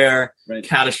is where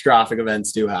catastrophic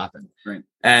events do happen. Right.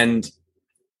 And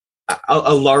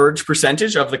a large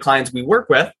percentage of the clients we work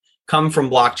with come from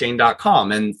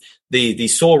blockchain.com. And the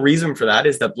sole reason for that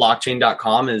is that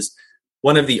blockchain.com is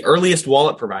one of the earliest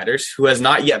wallet providers who has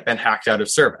not yet been hacked out of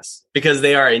service, because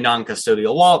they are a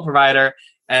non-custodial wallet provider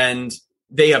and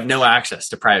they have no access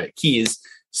to private keys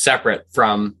separate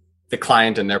from the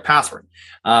client and their password.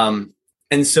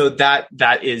 And so that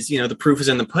is, the proof is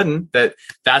in the pudding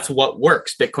that's what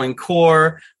works. Bitcoin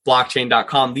Core,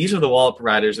 blockchain.com, these are the wallet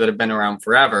providers that have been around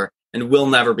forever and will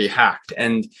never be hacked.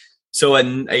 And so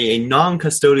a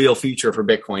non-custodial future for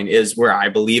Bitcoin is where I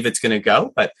believe it's going to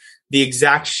go. But the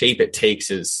exact shape it takes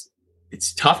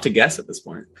it's tough to guess at this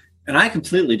point. And I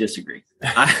completely disagree.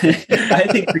 I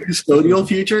think the custodial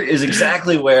future is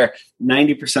exactly where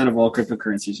 90% of all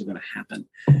cryptocurrencies are going to happen.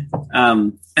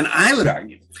 And I would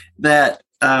argue that,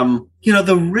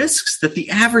 the risks that the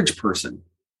average person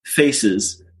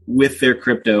faces with their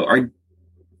crypto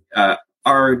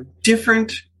are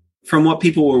different from what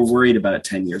people were worried about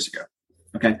 10 years ago.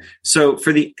 Okay. So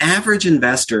for the average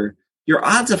investor, your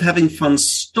odds of having funds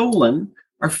stolen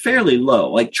are fairly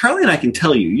low. Like Charlie and I can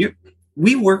tell you,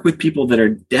 we work with people that are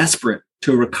desperate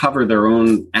to recover their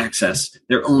own access,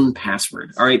 their own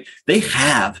password. All right. They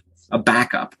have a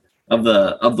backup of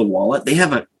the wallet. They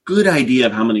have a good idea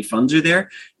of how many funds are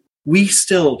there. We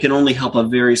still can only help a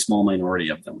very small minority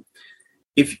of them.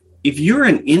 If you're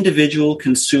an individual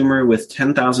consumer with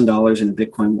 $10,000 in a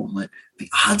Bitcoin wallet, the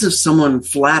odds of someone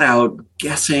flat out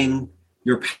guessing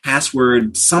your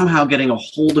password, somehow getting a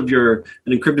hold of an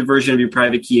encrypted version of your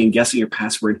private key and guessing your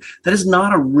password, that is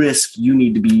not a risk you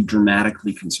need to be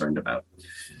dramatically concerned about.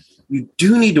 You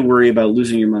do need to worry about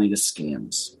losing your money to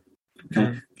scams,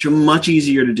 okay? Which are much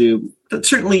easier to do. That's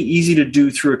certainly easy to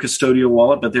do through a custodial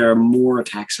wallet, but there are more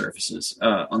attack surfaces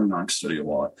on a non-custodial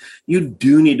wallet. You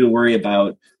do need to worry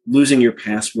about losing your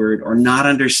password or not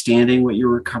understanding what your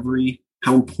recovery,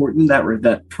 how important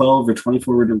that 12 or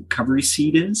 24 word recovery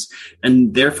seed is,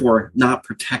 and therefore not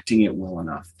protecting it well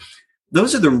enough.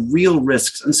 Those are the real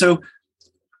risks. And so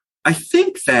I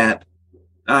think that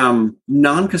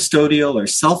non-custodial or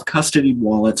self-custody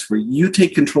wallets where you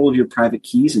take control of your private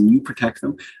keys and you protect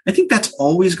them, I think that's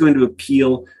always going to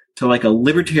appeal to like a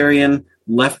libertarian,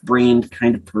 left-brained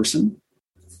kind of person.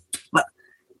 But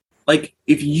like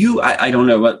if you, I don't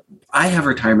know, but I have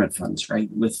retirement funds, right?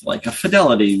 With like a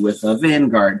Fidelity, with a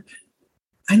Vanguard.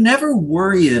 I never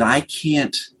worry that I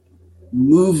can't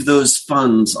move those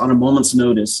funds on a moment's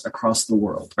notice across the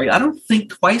world, right? I don't think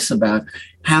twice about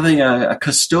having a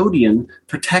custodian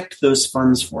protect those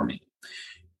funds for me.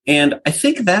 And I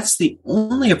think that's the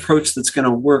only approach that's going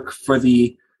to work for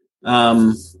the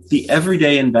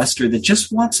everyday investor that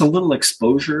just wants a little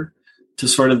exposure to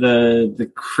sort of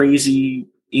the crazy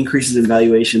increases in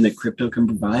valuation that crypto can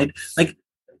provide. Like,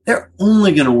 they're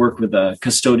only going to work with a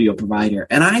custodial provider.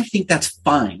 And I think that's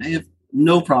fine. I have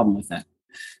no problem with that.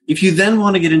 If you then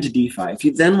want to get into DeFi, if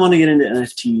you then want to get into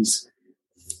NFTs,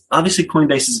 obviously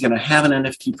Coinbase is going to have an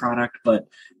NFT product, but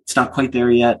it's not quite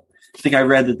there yet. I think I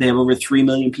read that they have over 3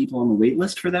 million people on the wait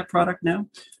list for that product now.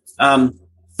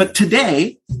 But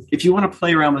today, if you want to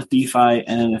play around with DeFi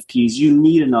and NFTs, you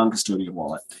need a non-custodial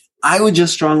wallet. I would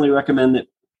just strongly recommend that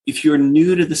if you're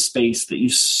new to the space, that you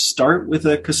start with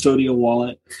a custodial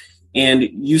wallet and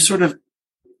you sort of,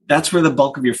 that's where the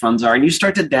bulk of your funds are. And you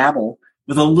start to dabble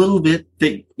with a little bit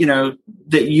that,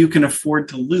 that you can afford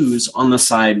to lose on the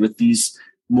side with these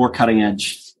more cutting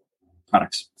edge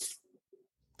products.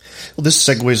 Well, this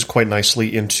segues quite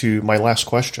nicely into my last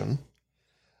question.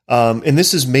 And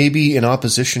this is maybe in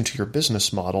opposition to your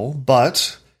business model,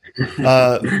 but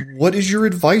what is your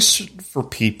advice for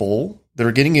people that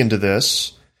are getting into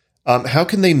this? How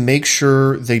can they make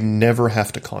sure they never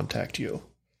have to contact you?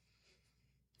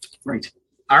 Right.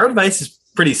 Our advice is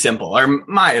pretty simple. Or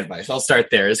my advice, I'll start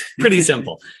there, is pretty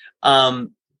simple.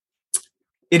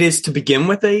 It is to begin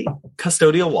with a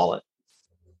custodial wallet.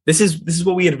 This is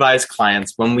what we advise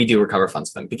clients when we do recover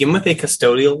funds for them. Begin with a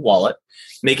custodial wallet,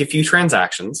 make a few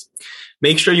transactions,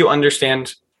 make sure you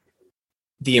understand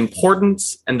the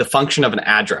importance and the function of an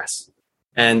address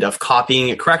and of copying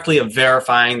it correctly, of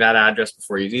verifying that address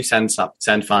before you do send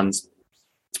funds,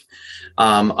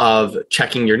 of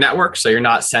checking your network so you're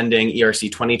not sending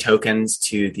ERC20 tokens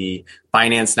to the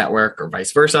Binance network or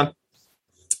vice versa.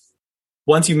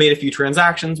 Once you've made a few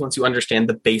transactions, once you understand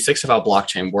the basics of how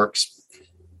blockchain works,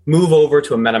 move over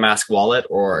to a MetaMask wallet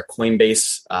or a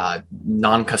Coinbase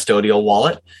non-custodial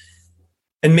wallet,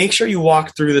 and make sure you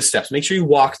walk through the steps. Make sure you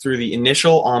walk through the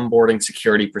initial onboarding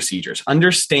security procedures.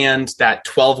 Understand that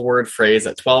 12-word phrase,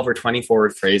 that 12 or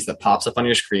 24-word phrase that pops up on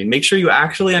your screen. Make sure you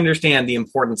actually understand the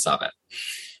importance of it.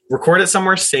 Record it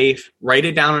somewhere safe, write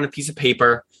it down on a piece of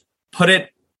paper, put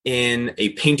it in a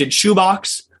painted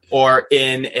shoebox or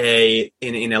in a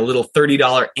little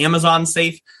 $30 Amazon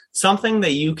safe, something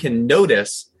that you can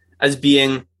notice as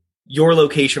being your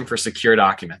location for secure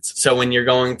documents. So when you're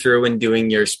going through and doing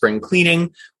your spring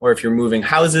cleaning, or if you're moving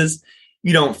houses,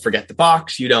 you don't forget the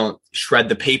box, you don't shred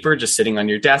the paper just sitting on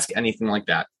your desk, anything like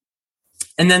that.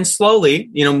 And then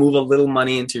slowly, move a little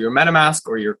money into your MetaMask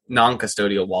or your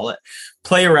non-custodial wallet,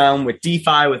 play around with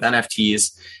DeFi, with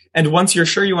NFTs. And once you're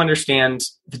sure you understand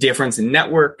the difference in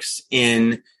networks,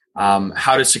 in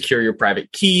how to secure your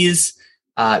private keys,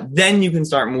 then you can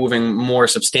start moving more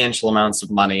substantial amounts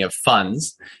of money, of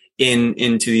funds,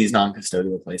 into these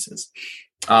non-custodial places.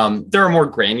 There are more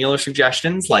granular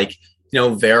suggestions, like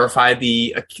verify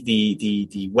the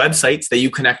websites that you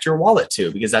connect your wallet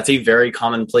to, because that's a very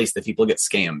common place that people get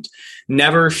scammed.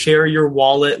 Never share your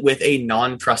wallet with a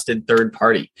non-trusted third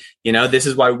party. This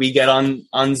is why we get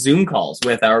on Zoom calls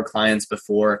with our clients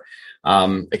before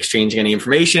exchanging any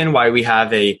information. Why we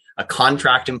have a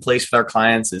contract in place with our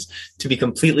clients is to be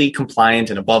completely compliant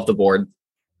and above the board.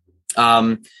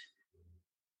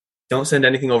 Don't send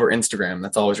anything over Instagram.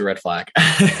 That's always a red flag.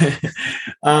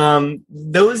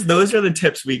 Those are the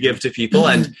tips we give to people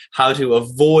and how to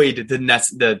avoid the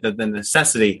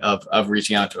necessity of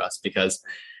reaching out to us, because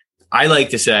I like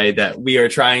to say that we are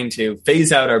trying to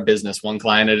phase out our business one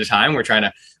client at a time. We're trying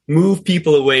to move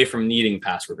people away from needing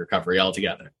password recovery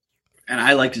altogether. And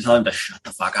I like to tell them to shut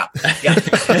the fuck up.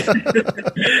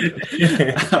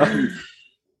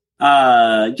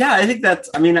 I think that's,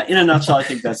 in a nutshell, I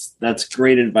think that's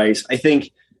great advice. I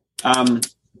think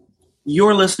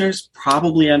your listeners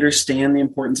probably understand the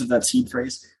importance of that seed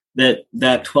phrase,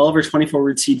 that 12 or 24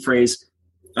 word seed phrase.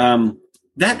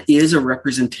 That is a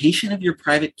representation of your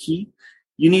private key.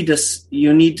 You need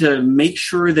to make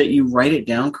sure that you write it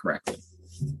down correctly.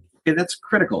 Okay, that's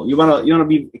critical. You want to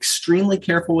be extremely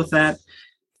careful with that.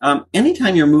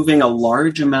 Anytime you're moving a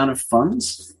large amount of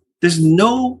funds, there's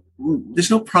no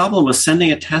problem with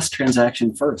sending a test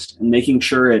transaction first and making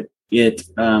sure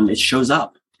it shows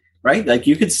up, right? Like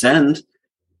you could send.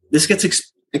 This gets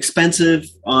expensive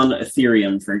on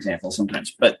Ethereum, for example,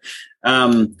 sometimes. But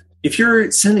if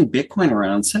you're sending Bitcoin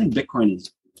around, sending Bitcoin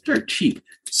is dirt cheap.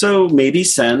 So maybe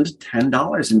send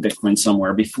 $10 in Bitcoin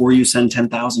somewhere before you send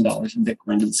 $10,000 in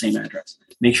Bitcoin to the same address.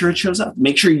 Make sure it shows up.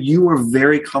 Make sure you are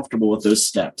very comfortable with those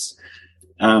steps.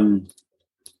 And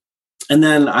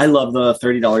then I love the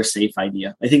 $30 safe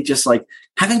idea. I think just like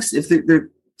there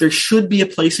should be a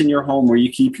place in your home where you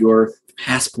keep your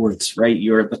passports, right?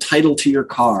 The title to your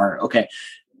car. Okay.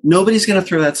 Nobody's going to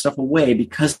throw that stuff away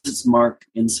because it's marked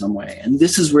in some way. And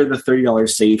this is where the $30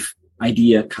 safe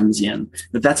idea comes in.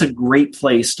 But that's a great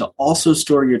place to also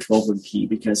store your 12-word key,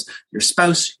 because your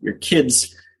spouse, your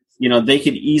kids, they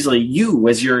could easily,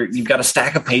 you've got a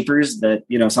stack of papers that,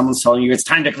 someone's telling you it's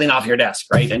time to clean off your desk,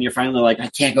 right? And you're finally like, I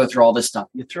can't go through all this stuff.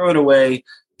 You throw it away.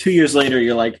 2 years later,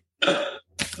 you're like, what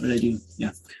did I do?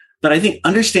 Yeah. But I think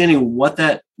understanding what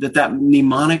that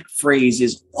mnemonic phrase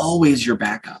is always your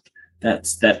backup.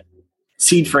 That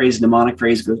seed phrase, mnemonic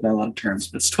phrase goes by a lot of terms,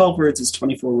 but it's 12 words, it's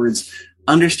 24 words.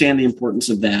 Understand the importance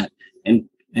of that and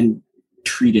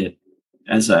treat it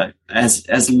as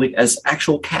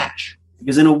actual cash,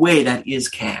 because in a way that is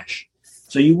cash.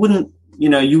 So you wouldn't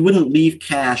leave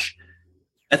cash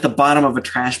at the bottom of a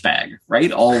trash bag,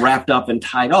 right? All wrapped up and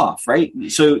tied off, right?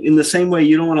 So in the same way,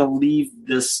 you don't want to leave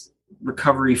this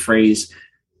recovery phrase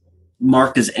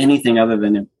marked as anything other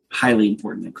than highly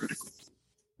important and critical.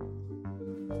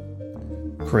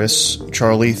 Chris,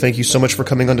 Charlie, thank you so much for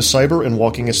coming onto Cyber and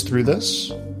walking us through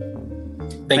this.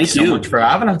 Thank you so much for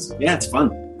having us. Yeah, it's fun.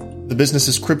 The business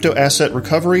is Crypto Asset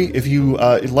Recovery. If you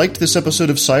liked this episode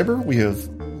of Cyber, we have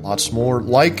lots more.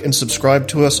 Like and subscribe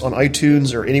to us on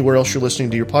iTunes or anywhere else you're listening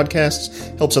to your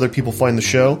podcasts. Helps other people find the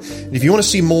show. And if you want to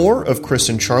see more of Chris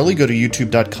and Charlie, go to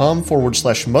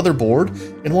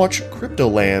youtube.com/motherboard and watch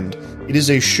Cryptoland. It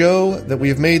is a show that we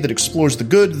have made that explores the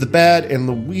good, the bad, and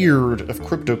the weird of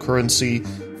cryptocurrency.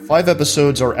 5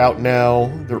 episodes are out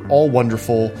now. They're all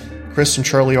wonderful. Chris and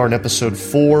Charlie are in episode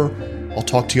 4. I'll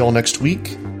talk to you all next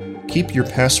week. Keep your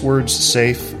passwords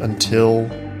safe until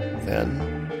then.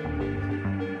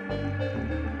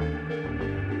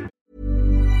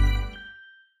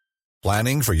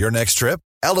 Planning for your next trip?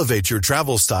 Elevate your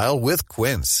travel style with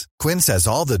Quince. Quince has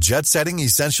all the jet-setting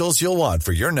essentials you'll want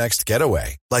for your next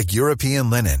getaway, like European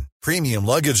linen, premium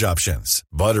luggage options,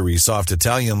 buttery soft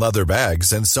Italian leather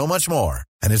bags, and so much more.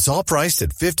 And it's all priced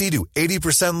at 50 to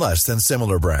 80% less than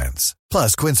similar brands.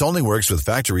 Plus, Quince only works with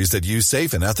factories that use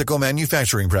safe and ethical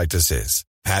manufacturing practices.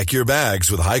 Pack your bags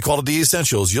with high-quality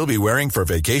essentials you'll be wearing for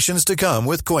vacations to come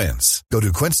with Quince. Go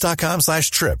to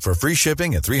quince.com/trip for free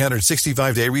shipping and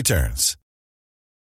 365-day returns.